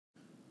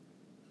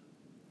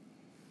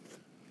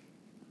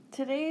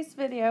Today's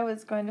video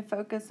is going to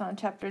focus on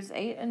chapters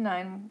 8 and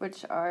 9,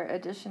 which are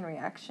addition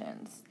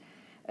reactions.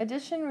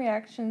 Addition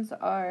reactions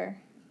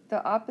are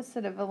the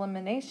opposite of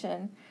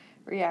elimination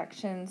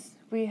reactions.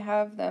 We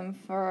have them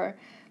for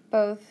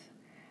both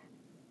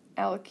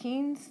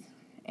alkenes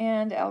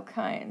and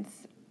alkynes,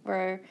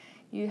 where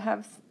you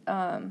have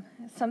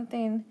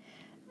something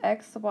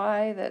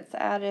XY that's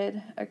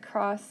added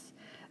across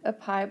a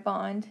pi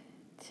bond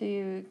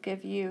to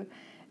give you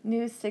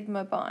new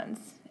sigma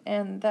bonds.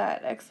 And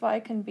that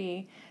XY can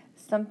be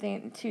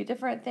two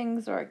different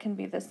things, or it can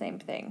be the same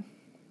thing.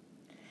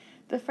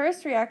 The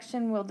first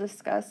reaction we'll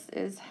discuss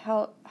is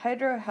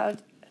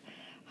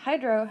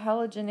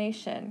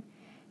hydrohalogenation.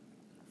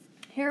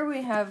 Here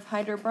we have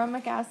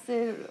hydrobromic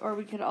acid, or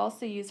we could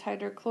also use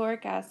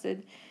hydrochloric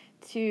acid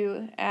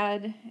to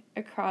add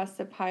across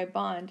a pi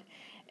bond.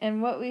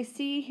 And what we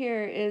see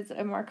here is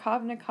a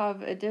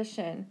Markovnikov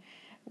addition,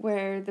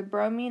 where the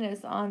bromine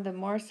is on the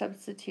more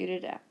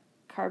substituted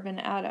carbon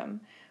atom.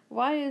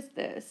 Why is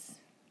this?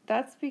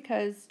 That's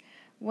because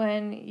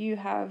when you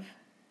have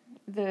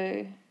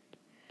the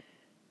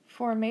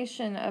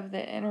formation of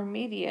the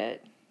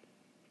intermediate,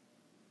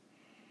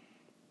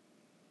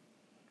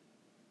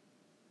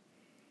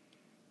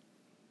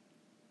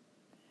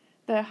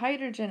 the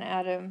hydrogen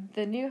atom,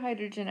 the new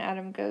hydrogen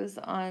atom goes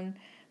on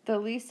the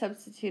least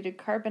substituted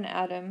carbon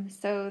atom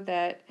so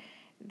that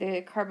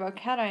the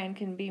carbocation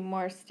can be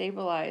more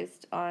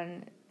stabilized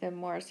on the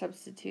more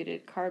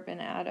substituted carbon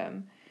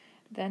atom.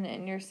 Then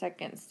in your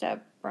second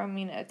step,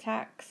 bromine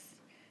attacks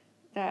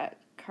that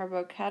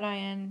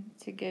carbocation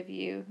to give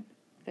you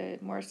the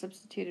more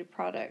substituted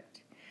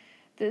product.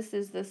 This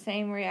is the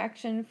same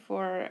reaction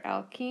for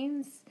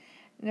alkenes.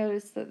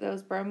 Notice that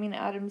those bromine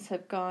atoms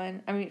have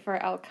gone, for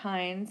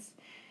alkynes,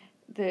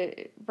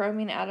 the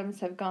bromine atoms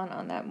have gone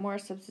on that more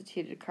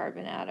substituted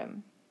carbon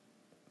atom.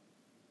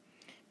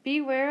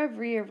 Beware of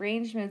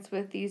rearrangements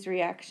with these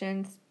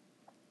reactions.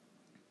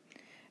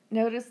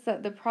 Notice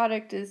that the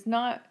product is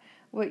not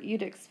what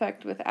you'd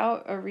expect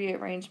without a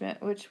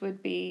rearrangement, which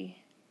would be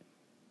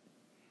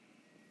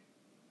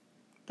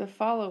the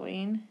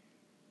following.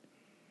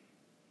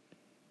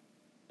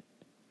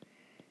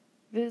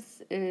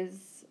 This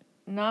is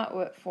not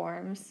what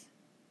forms.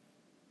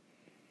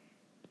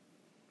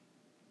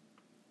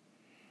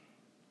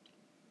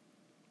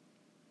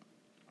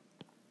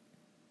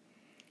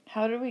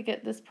 How do we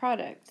get this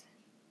product?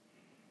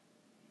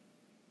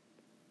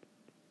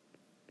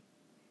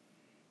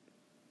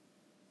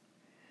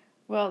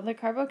 Well, the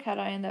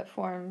carbocation that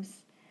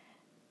forms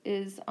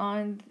is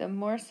on the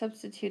more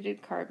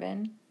substituted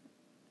carbon.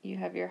 You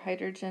have your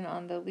hydrogen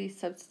on the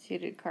least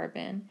substituted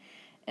carbon,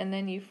 and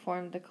then you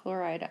form the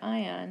chloride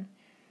ion.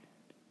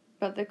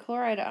 But the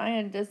chloride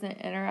ion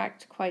doesn't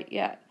interact quite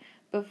yet.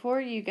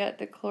 Before you get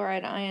the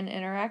chloride ion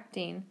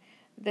interacting,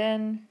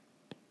 then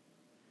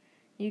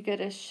you get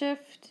a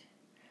shift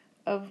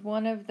of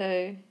one of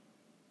the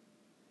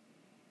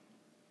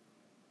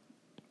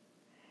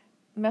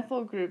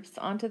methyl groups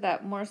onto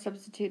that more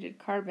substituted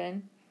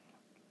carbon,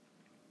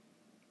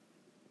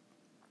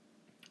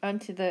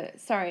 onto the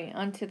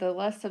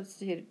less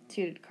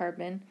substituted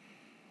carbon.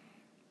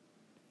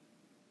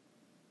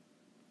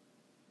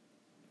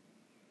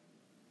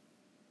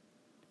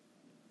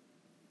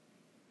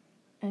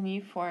 And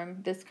you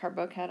form this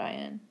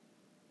carbocation.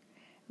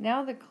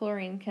 Now the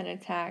chlorine can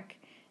attack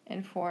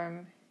and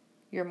form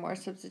your more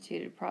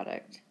substituted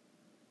product.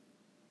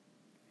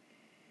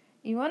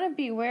 You want to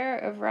beware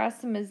of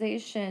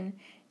racemization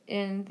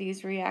in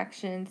these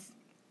reactions.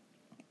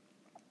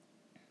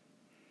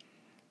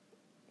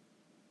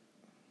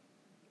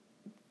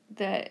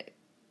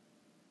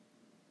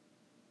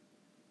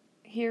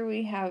 Here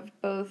we have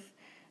both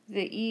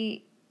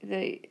we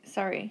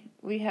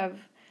have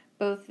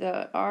both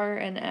the R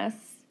and S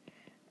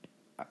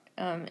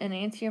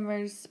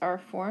enantiomers are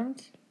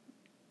formed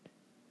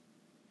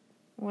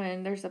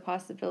when there's a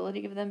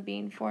possibility of them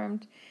being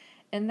formed.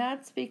 And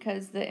that's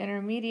because the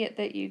intermediate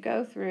that you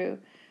go through,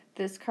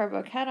 this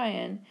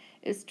carbocation,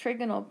 is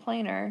trigonal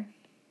planar.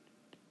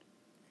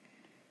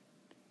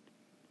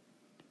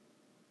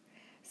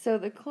 So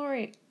the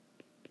chlorine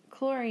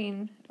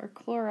or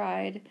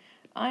chloride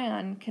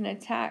ion can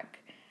attack.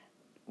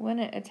 When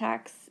it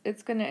attacks,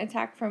 it's going to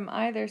attack from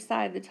either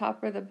side, the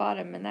top or the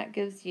bottom, and that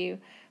gives you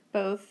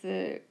both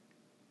the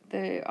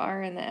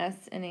R and the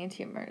S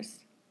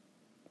enantiomers.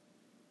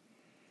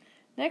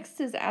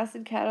 Next is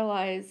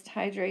acid-catalyzed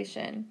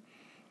hydration.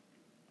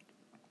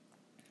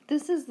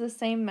 This is the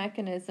same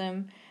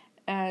mechanism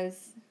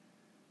as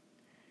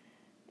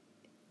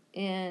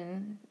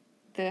in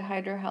the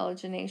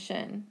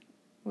hydrohalogenation.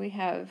 We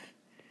have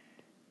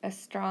a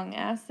strong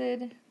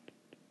acid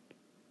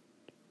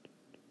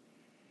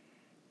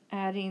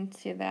adding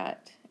to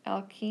that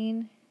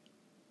alkene.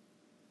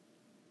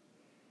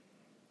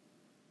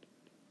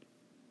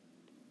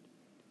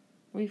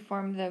 We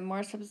form the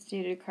more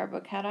substituted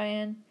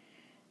carbocation.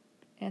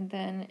 And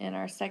then in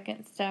our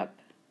second step,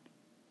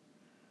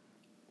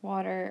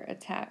 water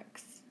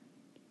attacks.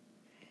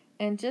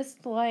 And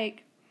just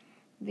like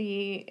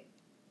the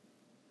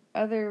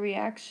other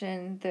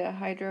reaction, the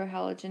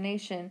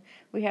hydrohalogenation,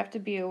 we have to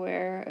be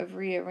aware of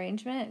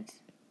rearrangement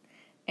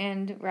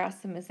and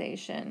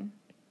racemization.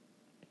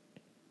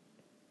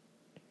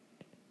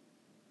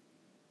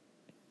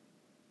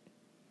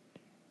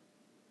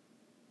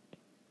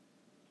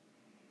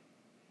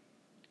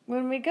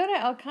 When we go to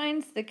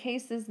alkynes, the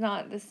case is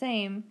not the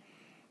same.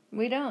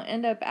 We don't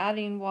end up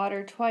adding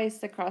water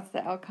twice across the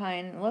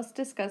alkyne. Let's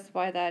discuss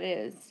why that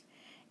is.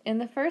 In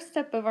the first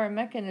step of our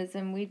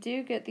mechanism, we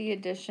do get the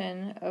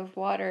addition of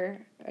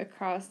water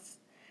across,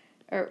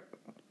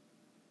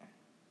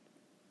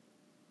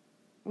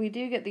 we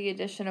do get the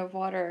addition of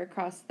water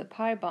across the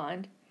pi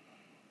bond.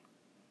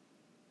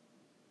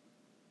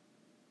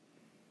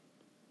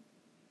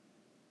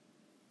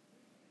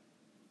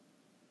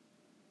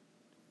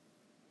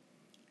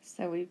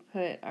 So we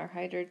put our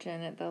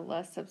hydrogen at the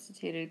less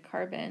substituted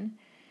carbon,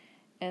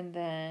 and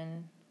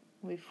then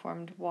we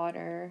formed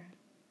water,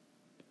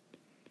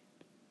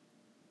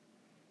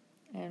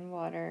 and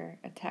water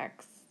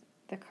attacks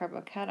the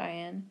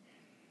carbocation,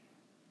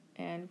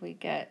 and we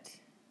get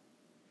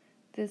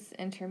this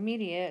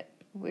intermediate,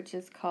 which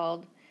is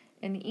called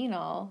an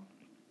enol.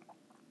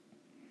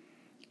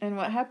 And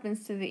what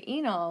happens to the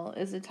enol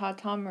is a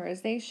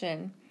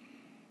tautomerization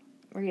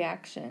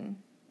reaction.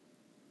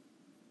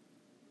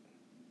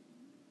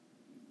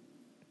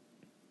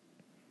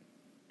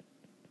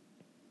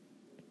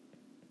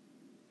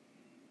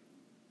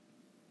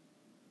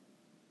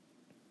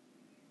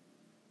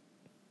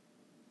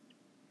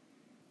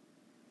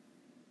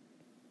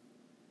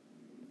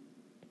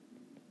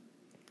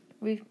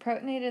 We've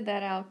protonated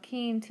that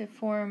alkene to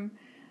form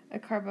a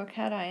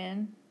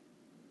carbocation.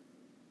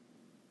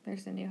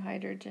 There's a new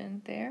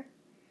hydrogen there.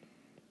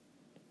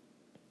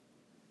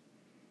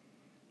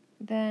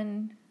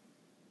 Then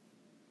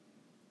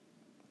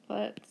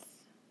let's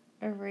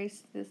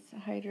erase this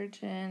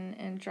hydrogen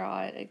and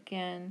draw it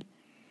again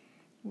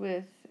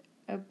with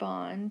a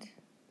bond,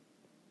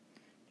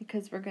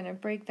 because we're going to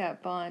break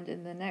that bond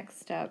in the next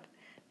step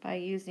by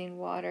using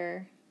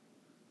water.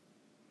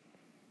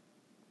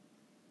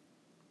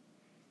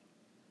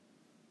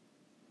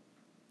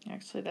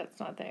 Actually, that's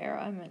not the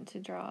arrow I meant to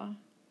draw.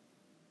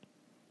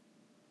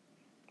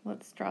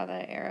 Let's draw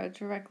that arrow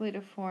directly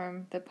to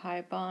form the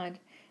pi bond,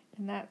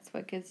 and that's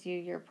what gives you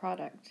your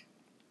product.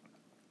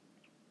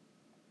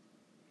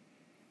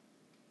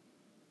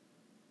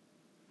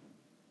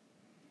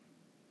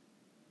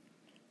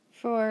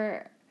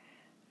 For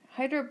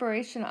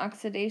hydroboration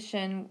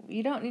oxidation,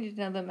 you don't need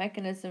to know the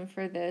mechanism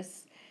for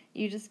this.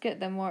 You just get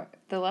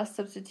the less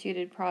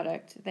substituted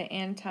product, the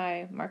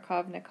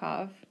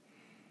anti-Markovnikov.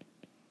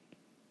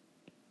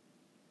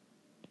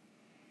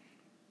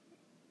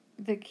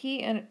 The key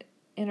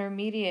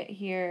intermediate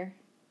here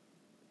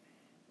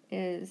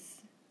is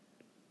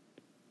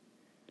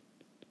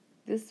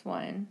this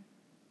one,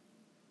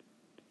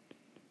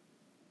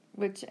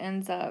 which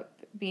ends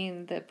up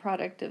being the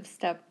product of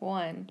step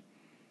 1.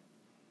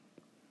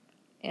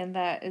 And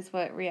that is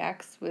what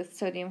reacts with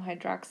sodium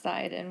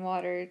hydroxide and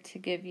water to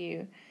give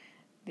you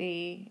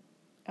the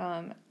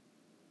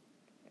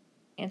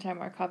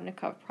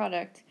anti-Markovnikov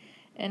product.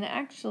 And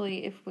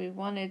actually, if we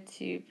wanted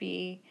to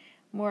be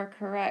more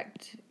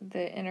correct,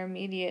 the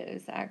intermediate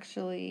is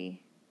actually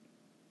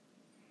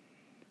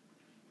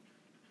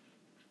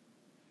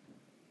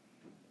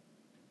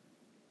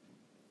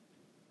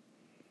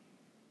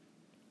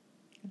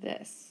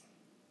this.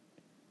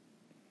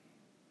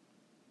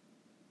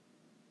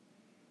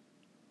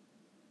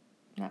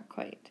 Not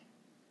quite.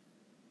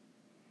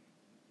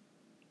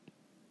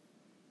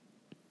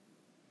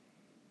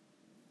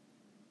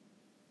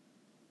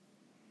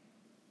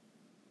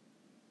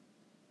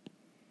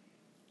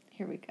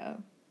 Here we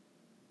go.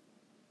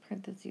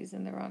 Parentheses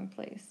in the wrong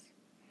place.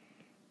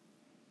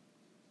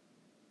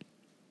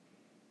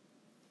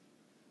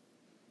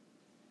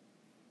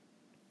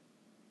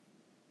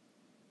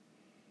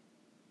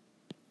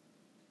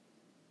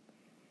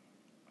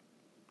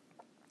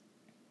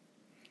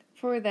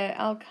 For the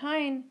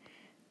alkyne,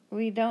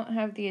 we don't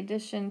have the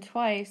addition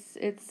twice.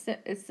 It's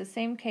the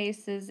same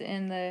case as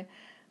in the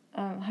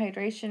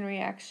hydration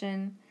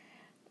reaction.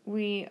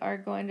 We are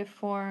going to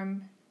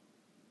form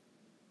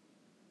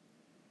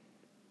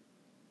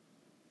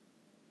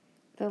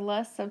the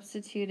less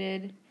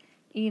substituted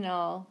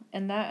enol,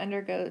 and that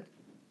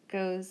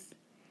undergoes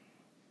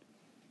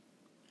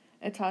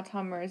a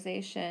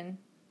tautomerization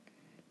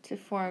to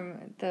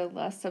form the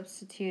less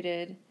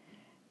substituted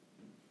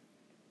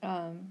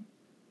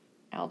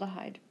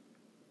aldehyde.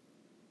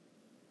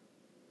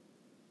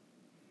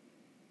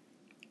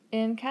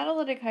 In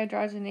catalytic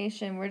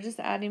hydrogenation, we're just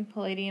adding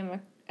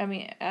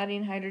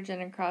adding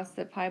hydrogen across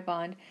the pi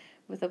bond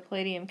with a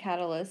palladium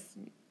catalyst.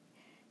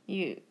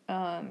 You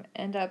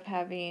end up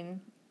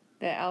having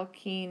the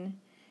alkene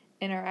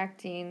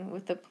interacting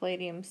with the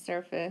palladium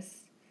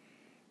surface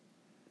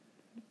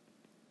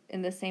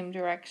in the same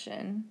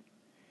direction,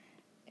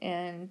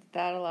 and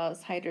that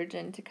allows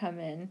hydrogen to come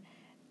in,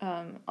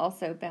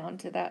 also bound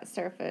to that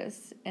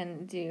surface,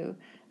 and do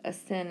a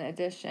syn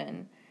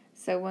addition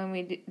So when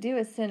we do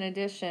a syn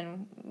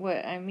addition,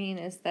 what I mean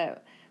is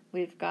that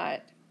we've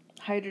got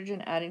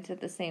hydrogen adding to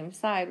the same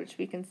side, which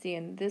we can see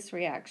in this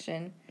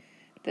reaction,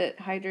 that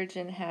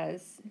hydrogen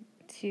has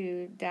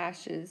 2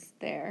 dashes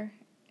there,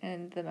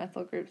 and the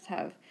methyl groups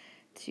have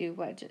 2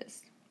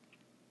 wedges.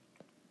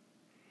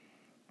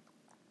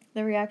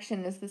 The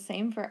reaction is the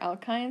same for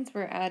alkynes.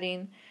 We're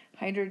adding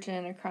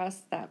hydrogen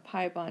across that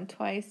pi bond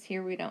twice.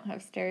 Here we don't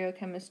have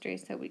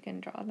stereochemistry, so we can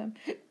draw them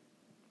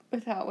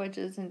without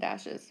wedges and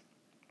dashes.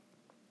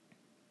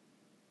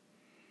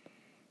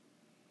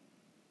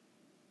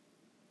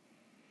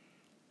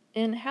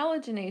 In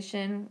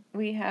halogenation,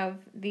 we have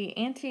the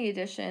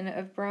anti-addition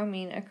of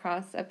bromine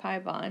across a pi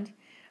bond.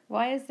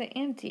 Why is it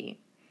anti?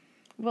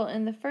 Well,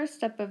 in the first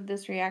step of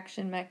this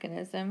reaction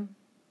mechanism,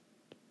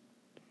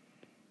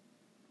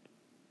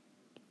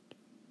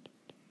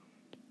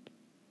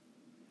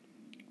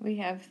 we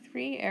have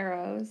 3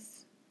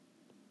 arrows.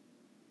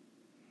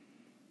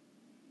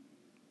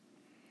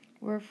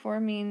 We're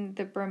forming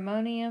the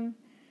bromonium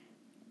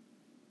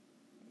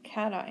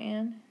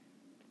cation.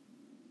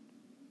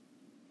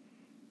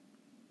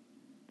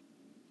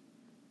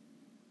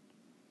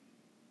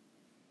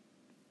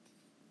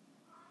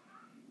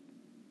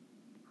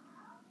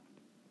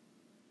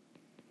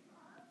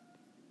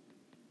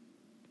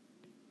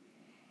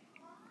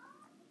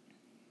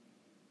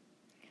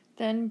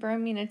 Then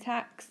bromine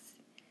attacks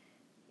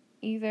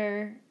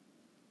either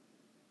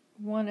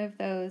one of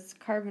those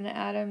carbon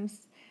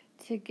atoms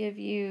to give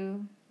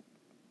you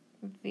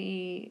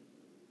the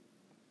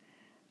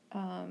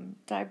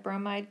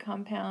dibromide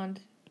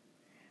compound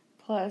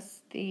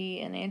plus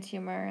the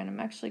enantiomer, and I'm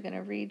actually going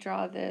to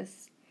redraw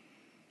this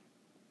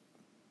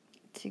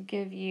to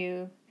give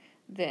you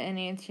the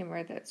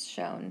enantiomer that's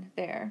shown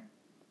there.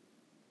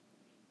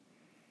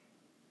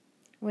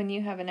 When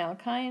you have an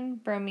alkyne,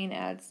 bromine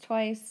adds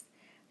twice.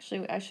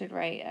 Actually, I should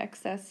write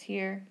excess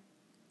here,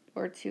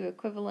 or 2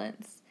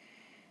 equivalents.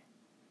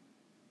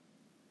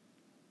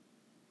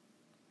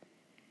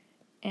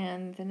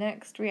 And the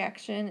next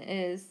reaction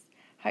is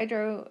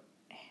hydrohalon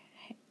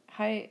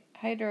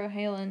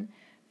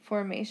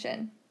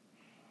formation.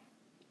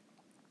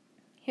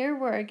 Here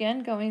we're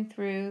again going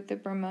through the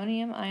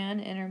bromonium ion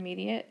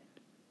intermediate.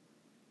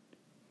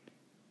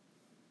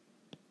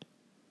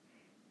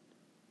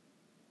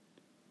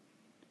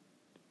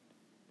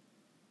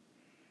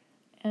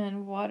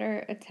 And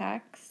water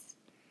attacks.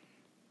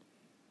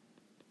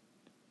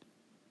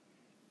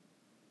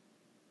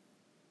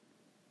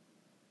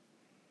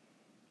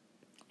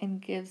 And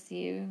gives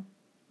you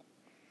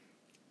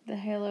the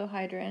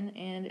halohydrin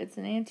and its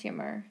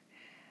enantiomer.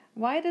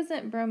 Why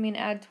doesn't bromine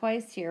add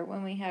twice here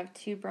when we have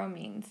 2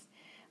 bromines?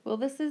 Well,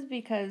 this is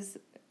because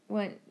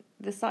when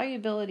the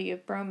solubility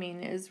of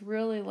bromine is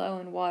really low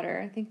in water,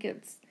 I think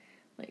it's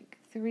like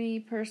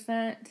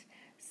 3%,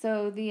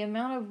 so the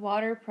amount of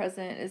water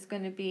present is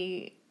going to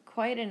be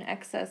quite in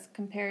excess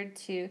compared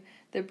to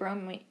the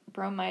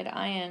bromide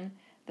ion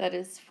that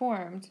is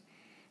formed,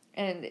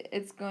 and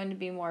it's going to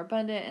be more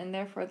abundant, and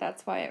therefore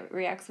that's why it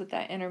reacts with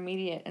that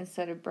intermediate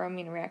instead of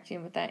bromine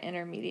reacting with that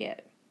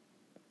intermediate.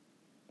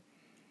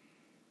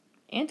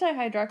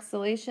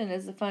 Antihydroxylation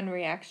is a fun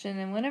reaction,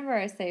 and whenever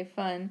I say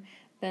fun,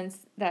 then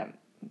that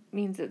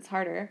means it's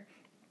harder.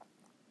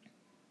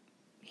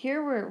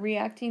 Here we're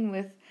reacting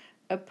with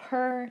a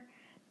per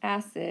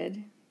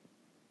acid,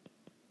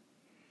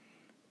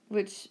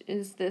 which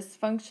is this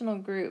functional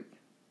group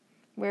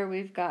where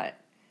we've got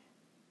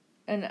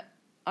an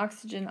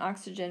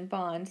oxygen-oxygen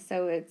bond,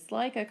 so it's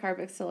like a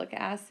carboxylic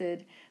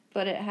acid,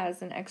 but it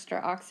has an extra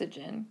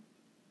oxygen.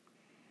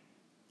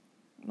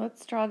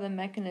 Let's draw the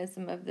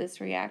mechanism of this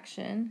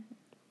reaction,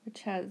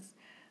 which has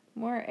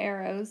more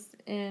arrows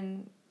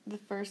in the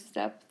first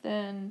step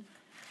than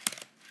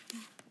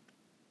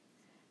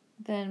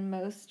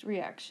most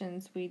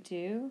reactions we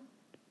do.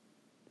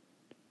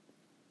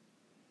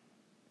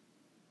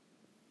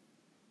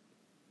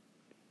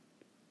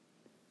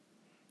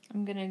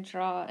 I'm going to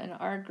draw an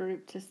R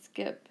group to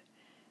skip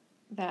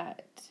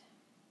that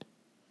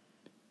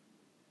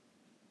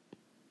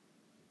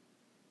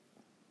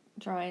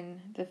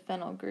drawing the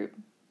phenyl group.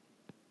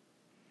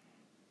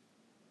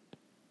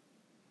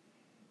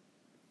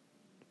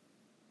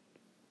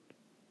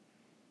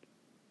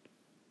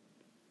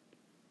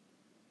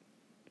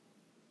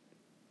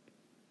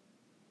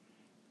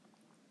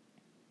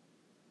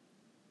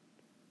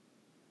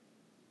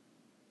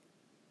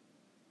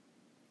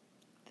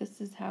 This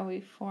is how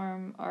we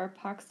form our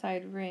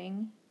epoxide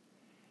ring.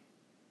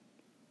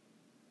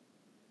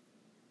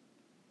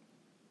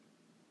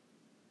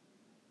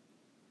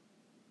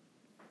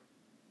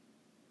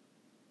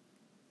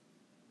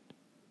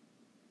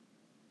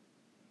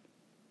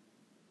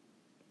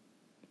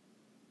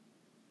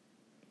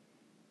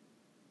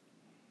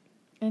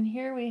 And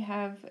here we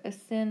have a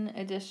syn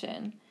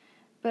addition,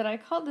 but I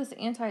call this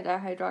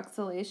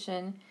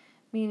anti-dihydroxylation,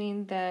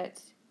 meaning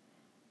that,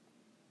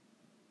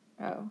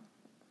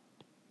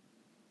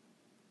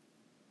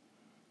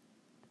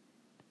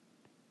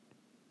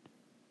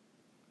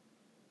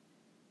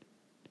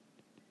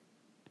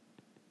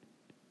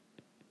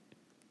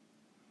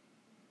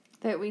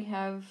 that we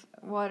have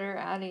water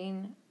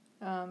adding,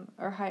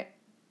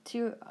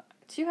 two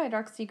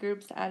hydroxy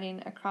groups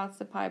adding across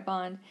the pi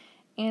bond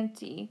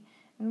anti.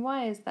 And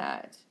why is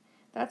that?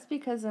 That's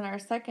because in our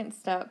second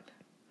step,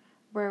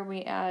 where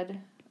we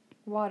add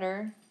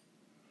water,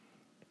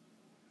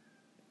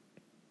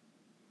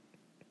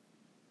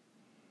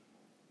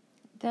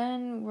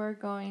 then we're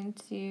going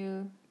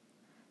to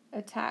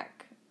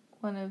attack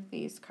one of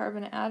these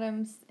carbon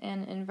atoms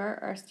and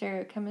invert our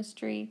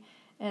stereochemistry,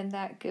 and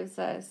that gives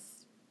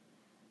us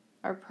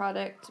our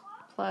product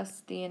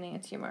plus the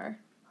enantiomer.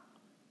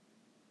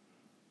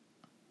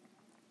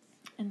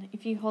 And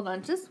if you hold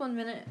on just 1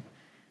 minute,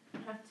 I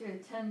have to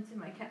attend to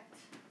my cat.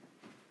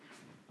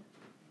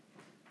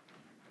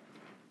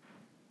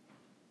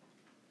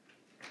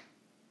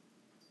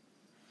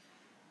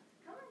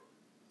 Come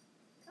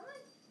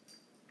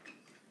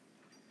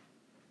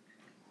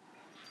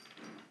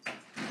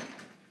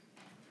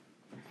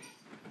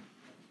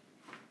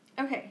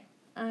on. Okay,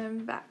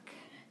 I'm back.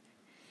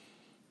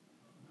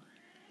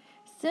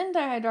 Syn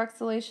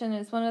dihydroxylation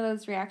is one of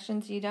those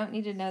reactions you don't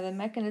need to know the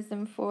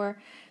mechanism for,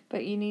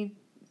 but you need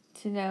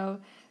to know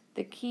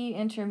the key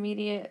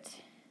intermediate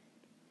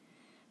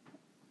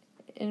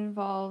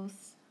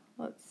involves,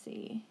 let's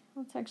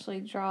actually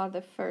draw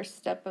the first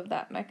step of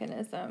that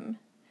mechanism.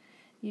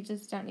 You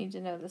just don't need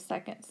to know the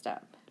second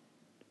step.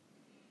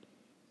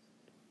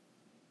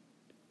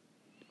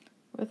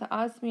 With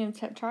osmium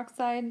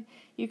tetroxide,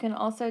 you can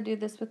also do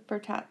this with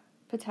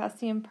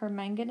potassium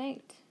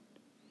permanganate.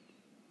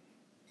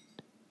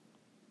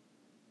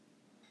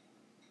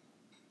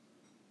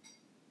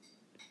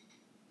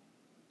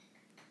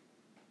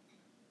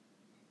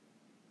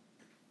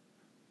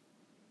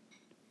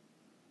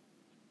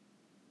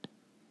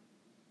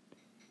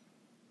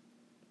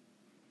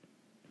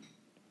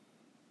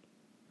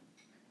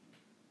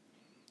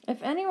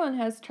 If anyone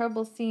has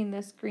trouble seeing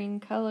this green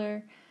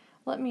color,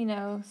 let me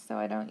know so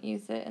I don't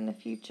use it in the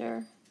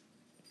future.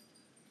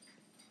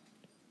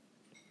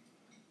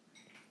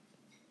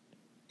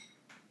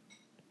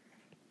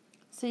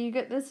 So you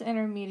get this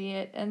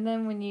intermediate, and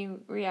then when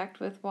you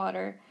react with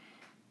water,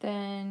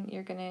 then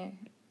you're going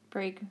to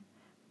break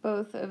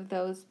both of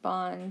those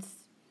bonds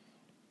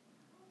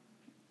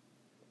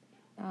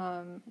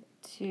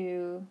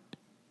to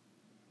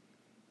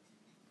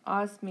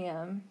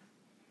osmium.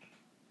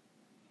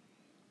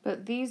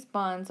 But these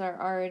bonds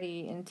are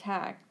already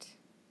intact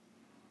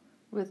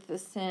with the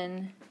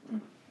syn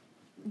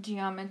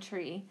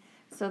geometry,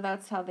 so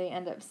that's how they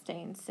end up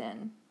staying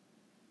syn.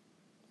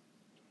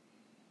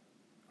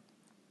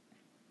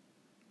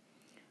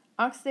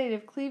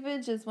 Oxidative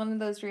cleavage is one of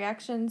those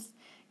reactions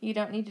you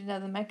don't need to know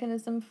the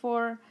mechanism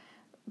for,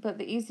 but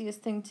the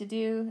easiest thing to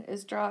do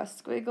is draw a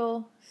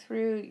squiggle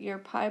through your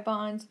pi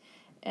bond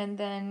and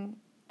then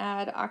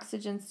add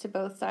oxygens to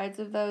both sides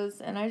of those.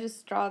 And I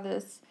just draw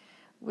this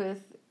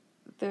with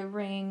the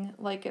ring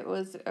like it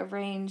was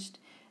arranged,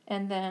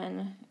 and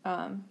then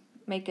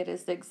make it a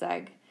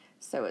zigzag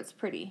so it's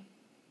pretty.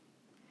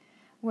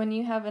 When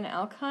you have an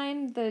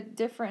alkyne, the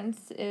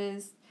difference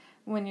is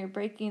when you're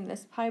breaking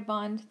this pi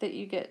bond that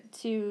you get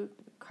 2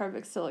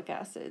 carboxylic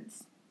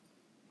acids.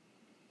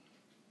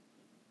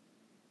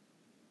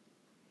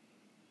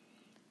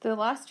 The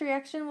last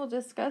reaction we'll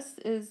discuss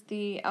is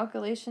the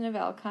alkylation of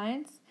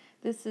alkynes.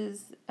 This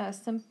is a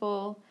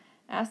simple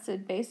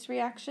acid-base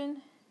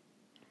reaction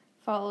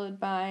followed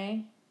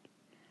by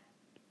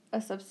a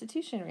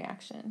substitution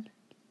reaction.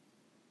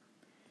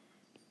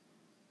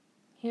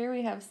 Here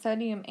we have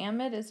sodium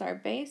amide as our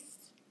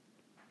base.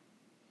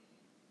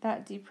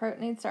 That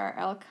deprotonates our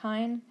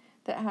alkyne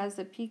that has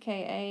a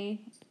pKa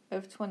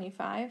of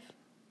 25.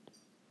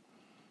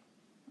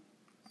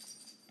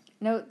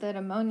 Note that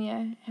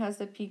ammonia has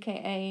a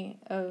pKa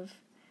of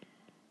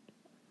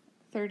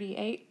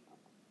 38,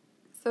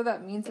 so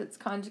that means its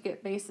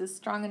conjugate base is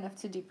strong enough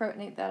to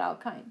deprotonate that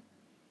alkyne.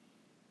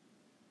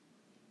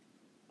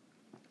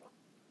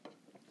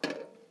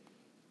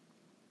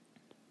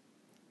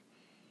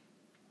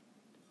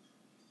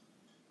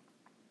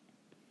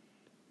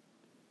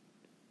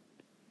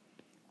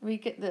 We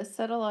get the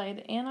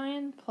acetylide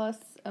anion plus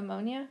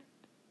ammonia.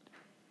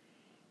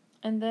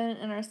 And then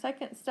in our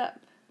second step,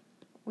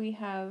 we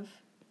have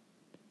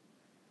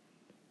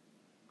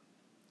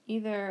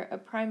either a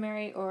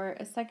primary or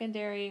a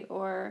secondary,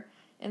 or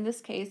in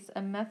this case,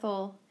 a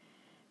methyl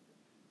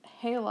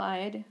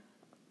halide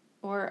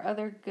or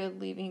other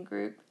good leaving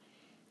group.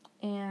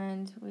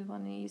 And we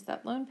want to use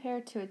that lone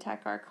pair to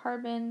attack our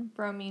carbon.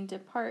 Bromine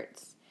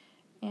departs,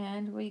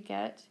 and we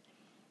get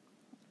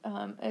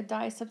a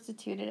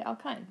di-substituted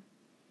alkyne.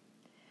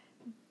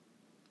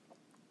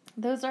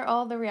 Those are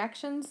all the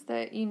reactions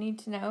that you need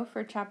to know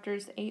for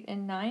chapters 8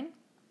 and 9.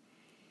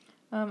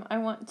 I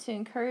want to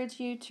encourage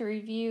you to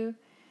review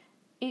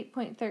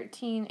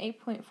 8.13,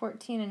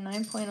 8.14, and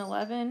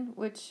 9.11,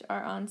 which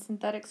are on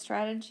synthetic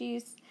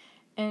strategies.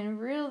 And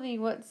really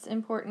what's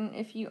important,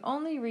 if you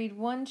only read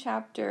one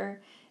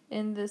chapter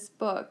in this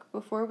book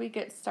before we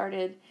get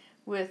started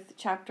with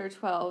chapter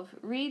 12,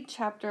 read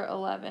chapter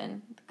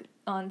 11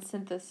 on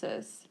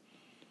synthesis.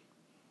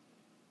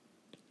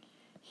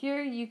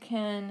 Here you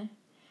can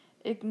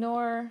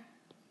ignore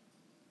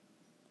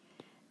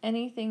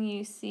anything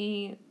you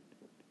see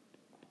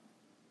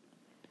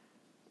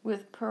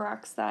with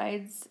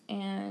peroxides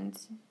and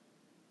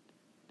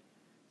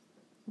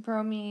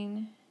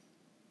bromine.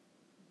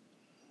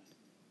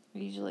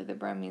 Usually the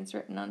bromine's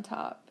written on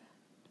top.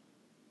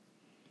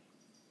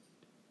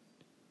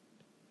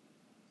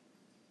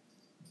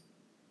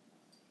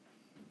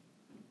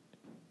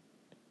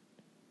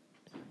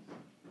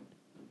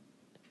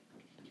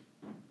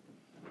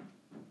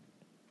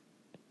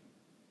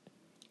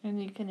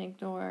 And you can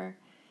ignore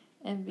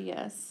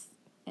NBS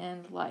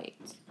and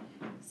light.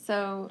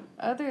 So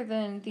other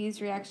than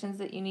these reactions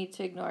that you need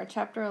to ignore,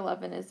 chapter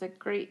 11 is a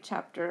great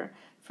chapter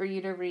for you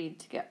to read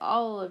to get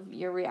all of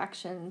your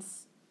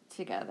reactions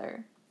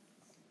together.